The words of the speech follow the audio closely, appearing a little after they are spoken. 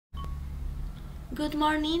Good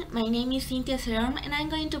morning, my name is Cintia Zerón and I'm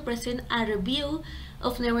going to present a review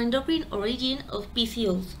of neuroendocrine origin of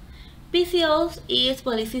PCOS. PCOS is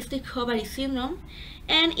polycystic ovary syndrome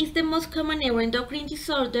and is the most common neuroendocrine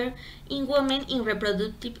disorder in women in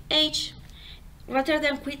reproductive age.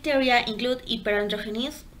 Rotterdam criteria include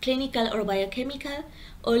hyperandrogenism, clinical or biochemical,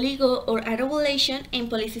 oligo or anovulation,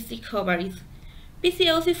 and polycystic ovaries.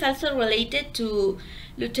 PCOS is also related to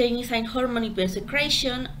luteinizing hormone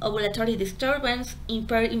hypersecretion, ovulatory disturbance,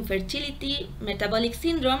 impaired infertility, metabolic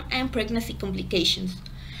syndrome, and pregnancy complications.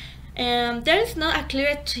 There is not a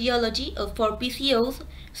clear etiology for PCOS,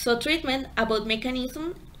 so treatment about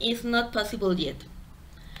mechanism is not possible yet.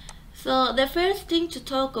 So the first thing to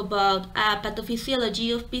talk about a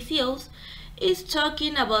pathophysiology of PCOS is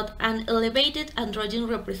talking about an elevated androgen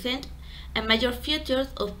represent a major features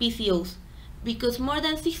of PCOS, because more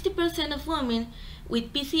than 60% of women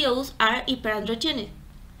with PCOS are hyperandrogenic.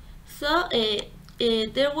 So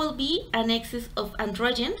there will be an excess of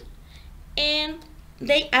androgen, and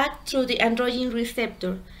they act through the androgen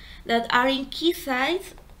receptor that are in key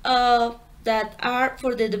sites that are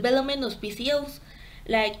for the development of PCOS,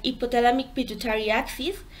 like hypothalamic pituitary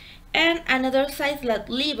axis, and another sites like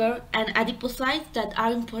liver and adipocytes that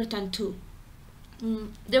are important too.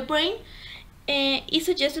 The brain is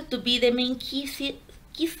suggested to be the main key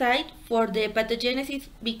site for the pathogenesis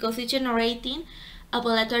because it's generating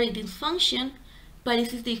ovulatory dysfunction,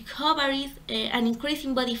 polycystic ovaries, an increase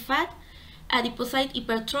in body fat, adipocyte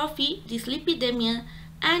hypertrophy, dyslipidemia,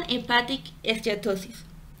 and hepatic steatosis.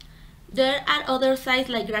 There are other sites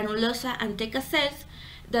like granulosa and theca cells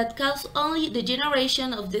that cause only the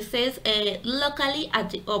generation of the cells locally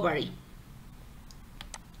at the ovary.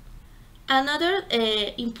 Another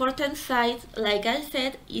important site, like I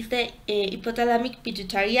said, is the hypothalamic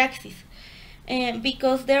pituitary axis,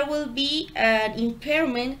 because there will be an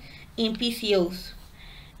impairment in PCOS.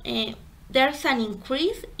 There's an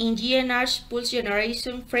increase in GnRH pulse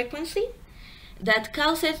generation frequency that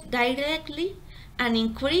causes directly an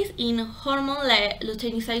increase in hormone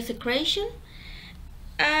luteinizing secretion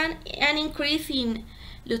and an increase in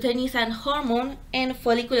luteinizing hormone and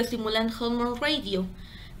follicular stimulant hormone ratio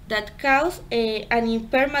that cause an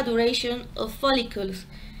impaired maturation of follicles.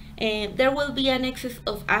 There will be an excess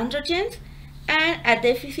of androgens and a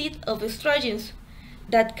deficit of estrogens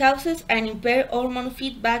that causes an impaired hormone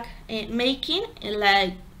feedback, making,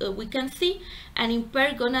 like we can see, an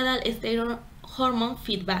impaired gonadal estrogen hormone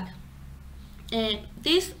feedback.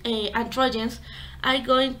 These androgens are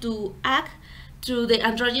going to act through the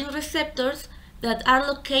androgen receptors that are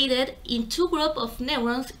located in two groups of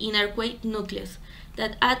neurons in arcuate nucleus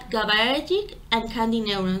that act GABAergic and KNDy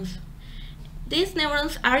neurons. These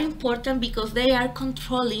neurons are important because they are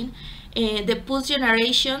controlling the pulse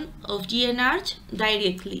generation of GnRH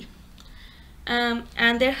directly. And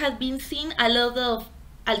there have been seen a lot of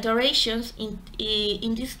alterations in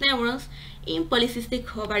these neurons in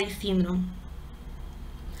polycystic ovary syndrome.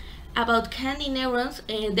 About KNDy neurons,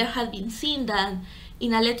 there has been seen that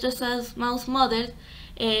in a leprosy mouse model,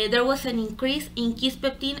 there was an increase in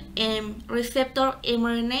kisspeptin receptor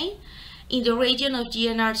mRNA in the region of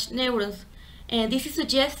GnRH neurons. This is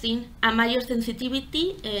suggesting a major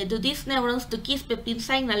sensitivity to these neurons to kisspeptin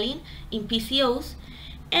signaling in PCOS,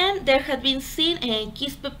 and there has been seen a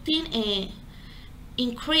kisspeptin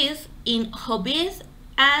increase in obese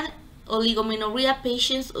and oligomenorrhea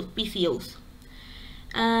patients of PCOS.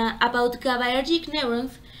 About GABAergic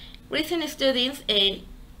neurons, recent studies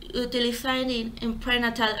utilizing in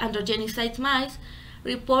prenatal androgenicide mice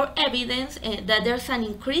report evidence that there's an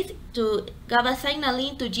increase to GABA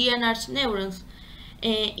signaling to GnRH neurons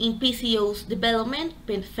in PCOS development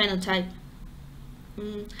phenotype.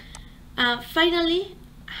 Finally,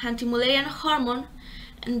 anti-Mullerian hormone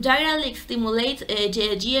directly stimulates the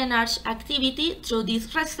GnRH activity through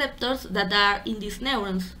these receptors that are in these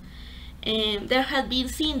neurons. There has been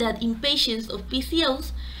seen that in patients of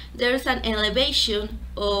PCOS, there is an elevation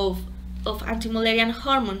of anti-Mullerian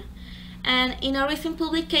hormone, and in a recent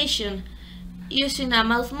publication using a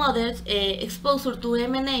mouse model, exposure to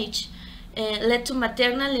MNH led to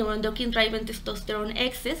maternal neuroendocrine-driven testosterone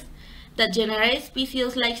excess that generates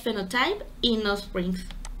PCOS-like phenotype in offsprings.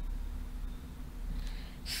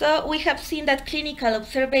 So we have seen that clinical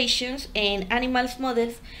observations and animal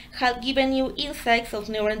models have given new insights of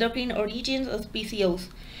neuroendocrine origins of PCOS,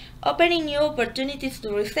 opening new opportunities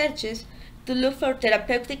to researchers to look for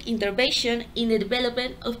therapeutic intervention in the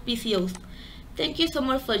development of PCOS. Thank you so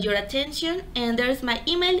much for your attention, and there is my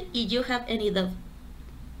email if you have any doubt.